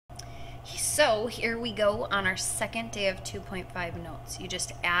So here we go on our second day of 2.5 notes. You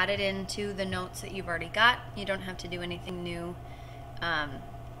just add it into the notes that you've already got. You don't have to do anything new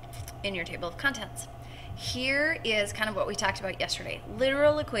in your table of contents. Here is kind of what we talked about yesterday.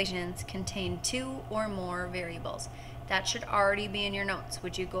 Literal equations contain two or more variables. That should already be in your notes.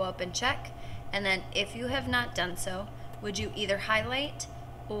 Would you go up and check? And then if you have not done so, would you either highlight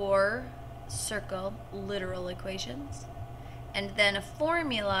or circle literal equations? And then a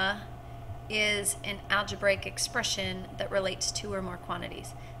formula is an algebraic expression that relates to two or more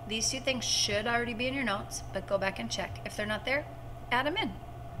quantities. These two things should already be in your notes, but go back and check. If they're not there, add them in.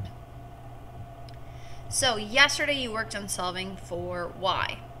 So yesterday you worked on solving for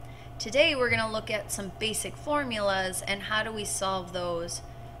y. Today we're going to look at some basic formulas and how do we solve those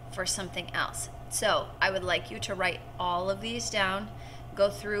for something else. So I would like you to write all of these down, go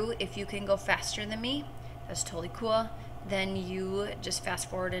through. If you can go faster than me, that's totally cool. Then you just fast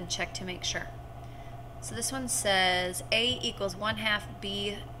forward and check to make sure. So this one says a equals 1/2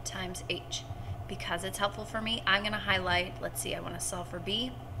 b times h. Because it's helpful for me, I'm going to highlight, let's see, I want to solve for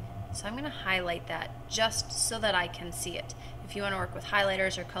b. So I'm going to highlight that just so that I can see it. If you want to work with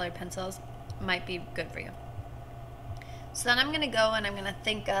highlighters or colored pencils, it might be good for you. So then I'm going to go and I'm going to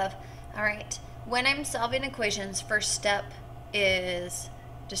think of, all right, when I'm solving equations, first step is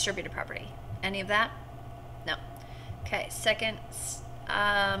distributive property. Any of that? No. Okay, second,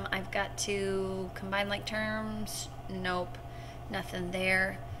 I've got to combine like terms. Nope, nothing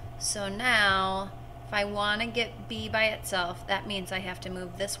there. So now, if I want to get b by itself, that means I have to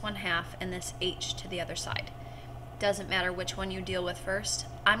move this 1/2 and this h to the other side. Doesn't matter which one you deal with first.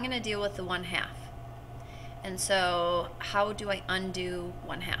 I'm going to deal with the 1/2. And so, how do I undo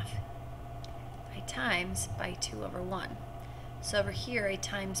 1/2? I times by 2/1. So over here, I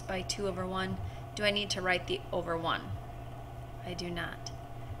times by 2/1. Do I need to write the over 1? I do not.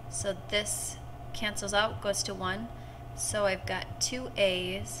 So this cancels out, goes to 1. So I've got 2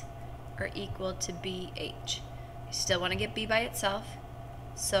 a's are equal to bh. I still want to get b by itself.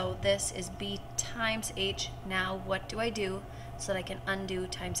 So this is b times h. Now what do I do so that I can undo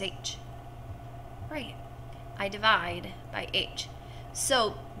times h? Right. I divide by h.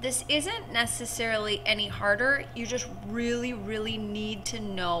 So this isn't necessarily any harder. You just really need to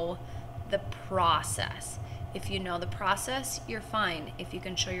know the process. If you know the process, you're fine. If you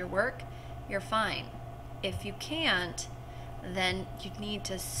can show your work, you're fine. If you can't, then you need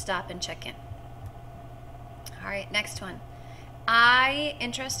to stop and check in. All right, next one.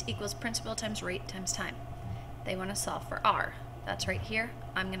 Interest equals principal times rate times time. They want to solve for r. That's right here.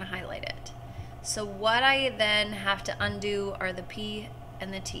 I'm going to highlight it. So what I then have to undo are the p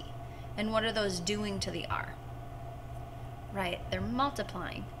and the t. And what are those doing to the r? Right, they're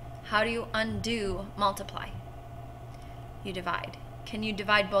multiplying. How do you undo multiply? You divide. Can you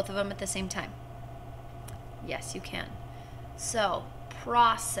divide both of them at the same time? Yes, you can. So,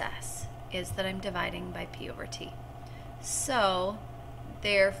 process is that I'm dividing by p over t. So,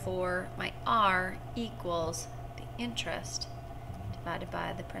 therefore, my r equals the interest divided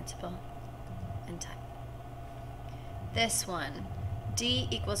by the principal and time. This one, d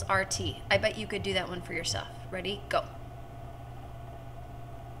equals rt. I bet you could do that one for yourself. Ready? Go.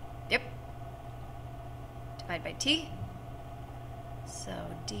 Yep. Divide by t.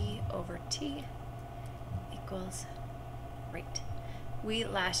 So d over t equals rate. We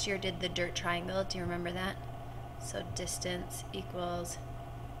last year did the dirt triangle. Do you remember that? So distance equals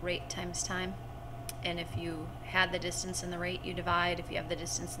rate times time. And if you had the distance and the rate, you divide. If you have the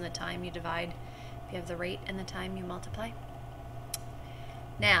distance and the time, you divide. If you have the rate and the time, you multiply.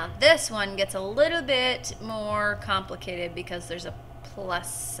 Now, this one gets a little bit more complicated because there's a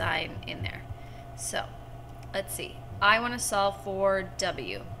plus sign in there. So, let's see. I want to solve for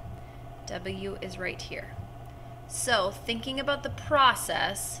w. W is right here. So, thinking about the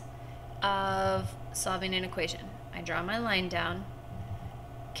process of solving an equation. I draw my line down.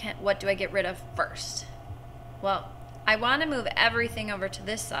 What do I get rid of first? Well, I want to move everything over to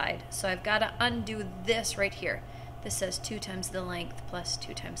this side, so I've got to undo this right here. This says 2 times the length plus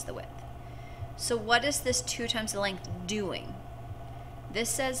 2 times the width. So what is this 2 times the length doing? This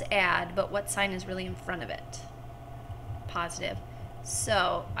says add, but what sign is really in front of it? Positive.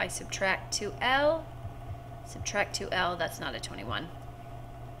 So I subtract 2L, that's not a 21.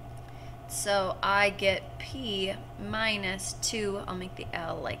 So I get P minus 2, I'll make the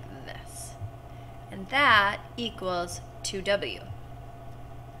L like this. And that equals 2W.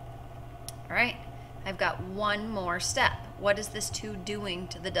 All right, I've got one more step. What is this 2 doing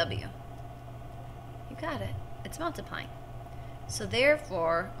to the W? You got it, it's multiplying. So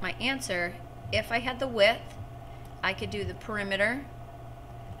therefore, my answer, if I had the width, I could do the perimeter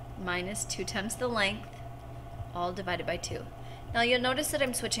minus 2 times the length, all divided by 2. Now you'll notice that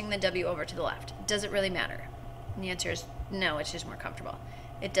I'm switching the w over to the left. Does it really matter? And the answer is no, it's just more comfortable.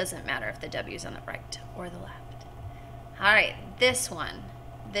 It doesn't matter if the w is on the right or the left. All right, this one.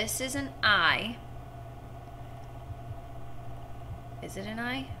 This is an I. Is it an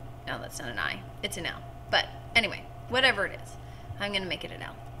I? No, that's not an I. It's an L. But anyway, whatever it is, I'm going to make it an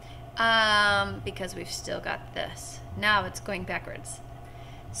L. Because we've still got this. Now it's going backwards.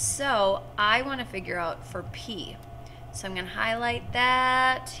 So I want to figure out for P. So I'm going to highlight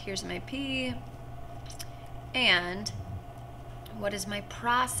that. Here's my P. And what is my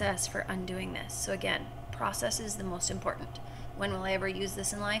process for undoing this? So again, process is the most important. When will I ever use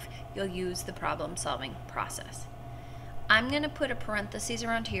this in life? You'll use the problem-solving process. I'm going to put a parenthesis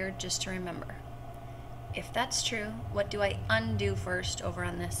around here just to remember. If that's true, what do I undo first over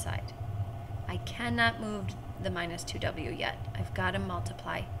on this side? I cannot move the minus 2w yet. I've got to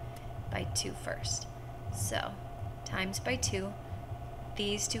multiply by 2 first. So, times by 2.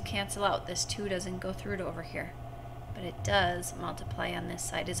 These two cancel out. This 2 doesn't go through to over here. But it does multiply on this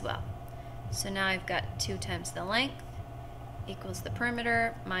side as well. So now I've got 2 times the length equals the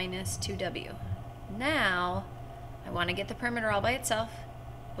perimeter minus 2w. Now, I want to get the perimeter all by itself.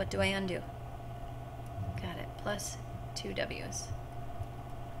 What do I undo? Got it, plus 2w's.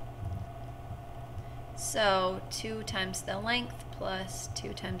 So 2 times the length plus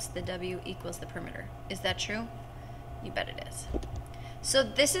 2 times the w equals the perimeter. Is that true? You bet it is. So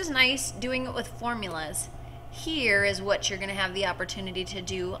this is nice doing it with formulas. Here is what you're going to have the opportunity to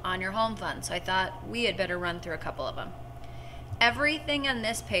do on your home fund. So I thought we had better run through a couple of them. Everything on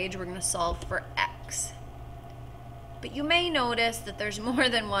this page we're going to solve for x. But you may notice that there's more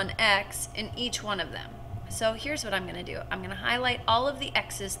than one x in each one of them. So here's what I'm going to do. I'm going to highlight all of the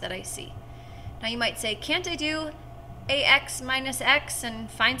x's that I see. Now you might say, can't I do ax minus x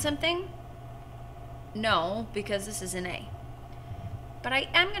and find something? No, because this is an a. But I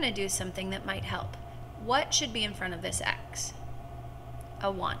am going to do something that might help. What should be in front of this x?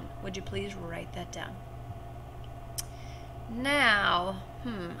 A 1. Would you please write that down? Now,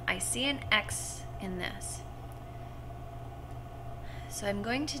 I see an x in this. So I'm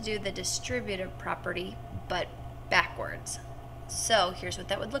going to do the distributive property, but backwards. So here's what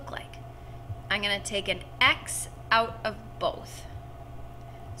that would look like. I'm going to take an x out of both.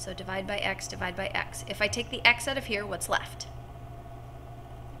 So divide by x, divide by x. If I take the x out of here, what's left?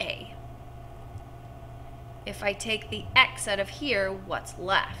 A. If I take the x out of here, what's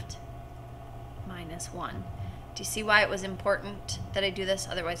left? Minus 1. Do you see why it was important that I do this?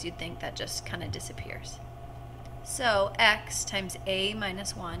 Otherwise you'd think that just kind of disappears. So x times a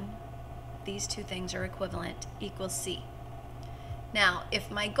minus 1, these two things are equivalent, equals c. Now, if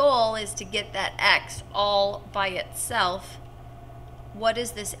my goal is to get that x all by itself, what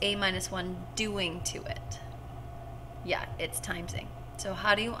is this a minus 1 doing to it? Yeah, it's timesing. So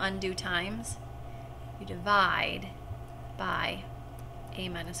how do you undo times? You divide by a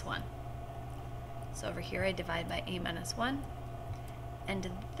minus 1. So over here I divide by a minus 1. And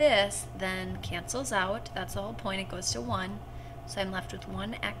this then cancels out. That's the whole point. It goes to 1. So I'm left with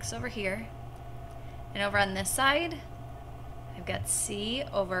 1x over here. And over on this side, I've got c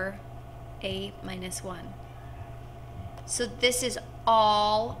over a minus 1. So this is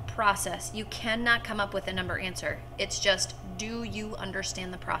all process. You cannot come up with a number answer. It's just, do you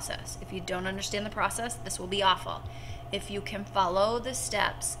understand the process? If you don't understand the process, this will be awful. If you can follow the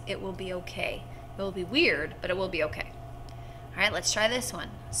steps, it will be okay. It will be weird, but it will be okay. All right, let's try this one.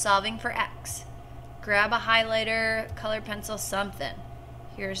 Solving for x. Grab a highlighter, colored pencil, something.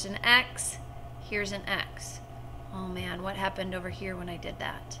 Here's an x, here's an x. Oh man, what happened over here when I did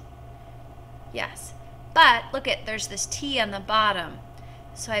that? Yes, but look at, there's this t on the bottom.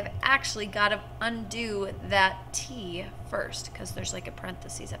 So I've actually got to undo that t first because there's like a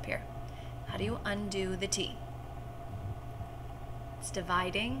parenthesis up here. How do you undo the t? It's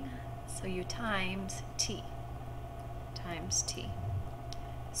dividing, so you times t. Times t.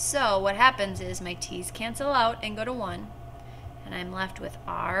 So what happens is my t's cancel out and go to 1, and I'm left with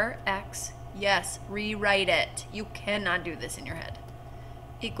rx. Yes, rewrite it. You cannot do this in your head.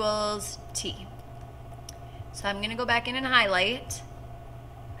 Equals t. So I'm going to go back in and highlight.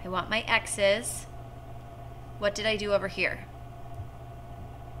 I want my x's. What did I do over here?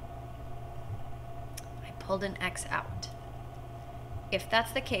 I pulled an x out. If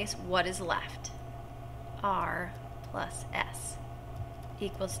that's the case, what is left? R plus s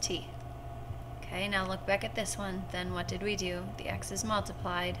equals t. Okay, now look back at this one. Then what did we do? The x is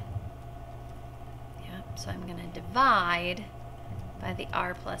multiplied. Yep, so I'm going to divide by the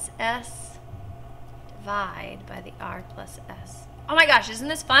r plus s, divide by the r plus s. Oh my gosh, isn't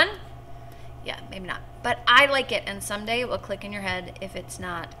this fun? Yeah, maybe not. But I like it, and someday it will click in your head if it's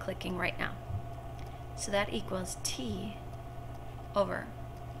not clicking right now. So that equals t over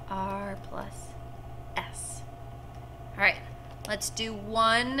r plus s. All right, let's do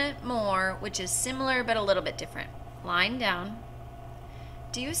one more, which is similar but a little bit different. Line down.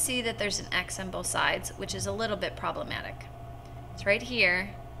 Do you see that there's an x on both sides, which is a little bit problematic? It's right here,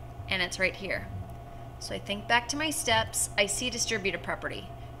 and it's right here. So I think back to my steps. I see distributive property.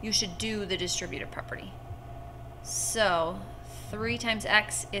 You should do the distributive property. So 3 times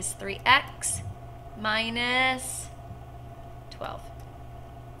x is 3x minus 12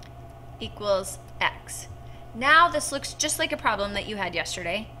 equals x. Now this looks just like a problem that you had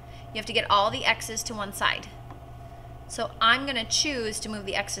yesterday. You have to get all the x's to one side. So I'm going to choose to move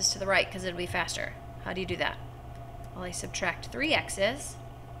the x's to the right because it'll be faster. How do you do that? Well, I subtract 3 x's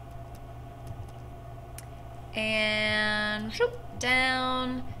and shoop,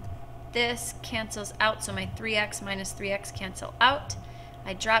 down. This cancels out, so my 3x minus 3x cancel out.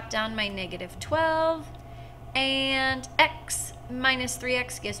 I drop down my negative 12, and x minus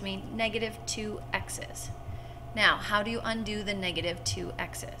 3x gives me negative 2x's. Now, how do you undo the negative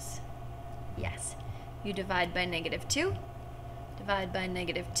 2x's? Yes, you divide by negative 2, divide by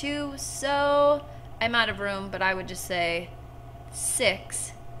negative 2, so I'm out of room, but I would just say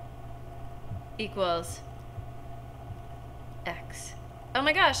 6 equals x. Oh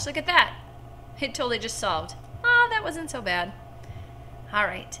my gosh, look at that. It totally just solved. Oh, that wasn't so bad. All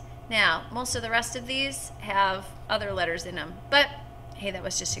right, now most of the rest of these have other letters in them, but hey, that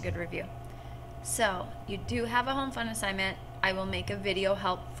was just a good review. So you do have a home fun assignment. I will make a video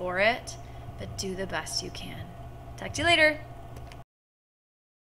help for it, but do the best you can. Talk to you later.